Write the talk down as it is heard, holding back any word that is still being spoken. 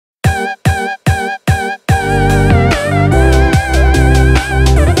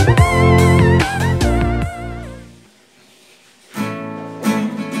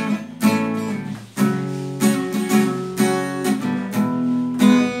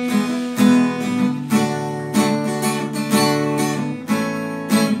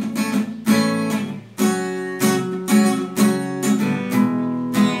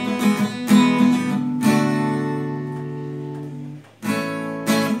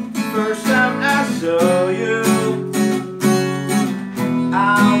first time I saw you,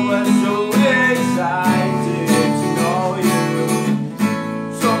 I was so excited to know you.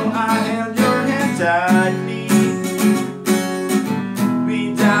 So I held your hand tightly,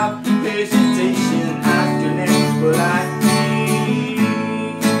 without hesitation, asked your name politely.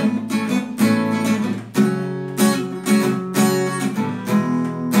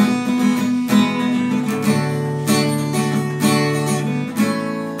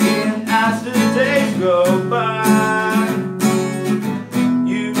 And as the days go by,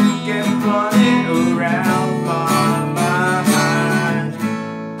 you kept running around my mind.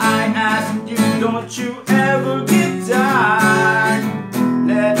 I asked you, don't you ever get tired?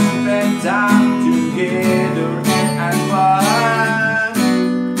 Let's spend time together and unwind.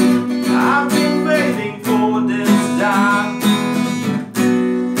 I've been waiting for this time,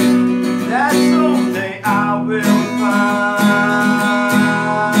 that someday I will find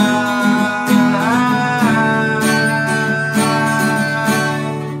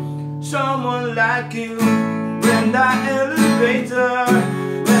someone like you. When the elevator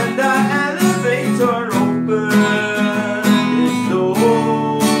opens its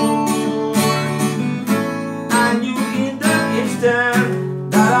door, I knew in the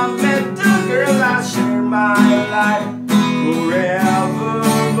instant that I met the girl I share my life forevermore.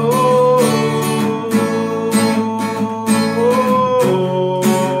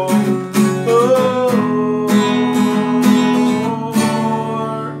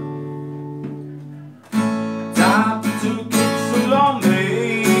 Time took it so long,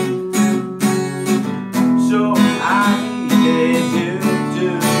 babe, so I needed you to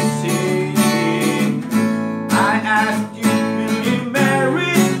see. I asked you, will you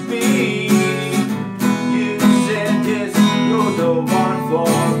marry me? You said yes, you're the one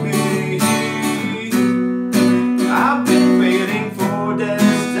for me. I've been waiting for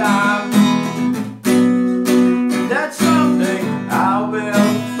this time, that someday I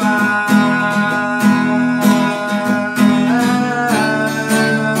will find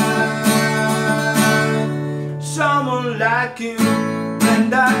someone like you.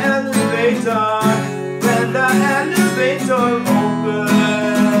 And I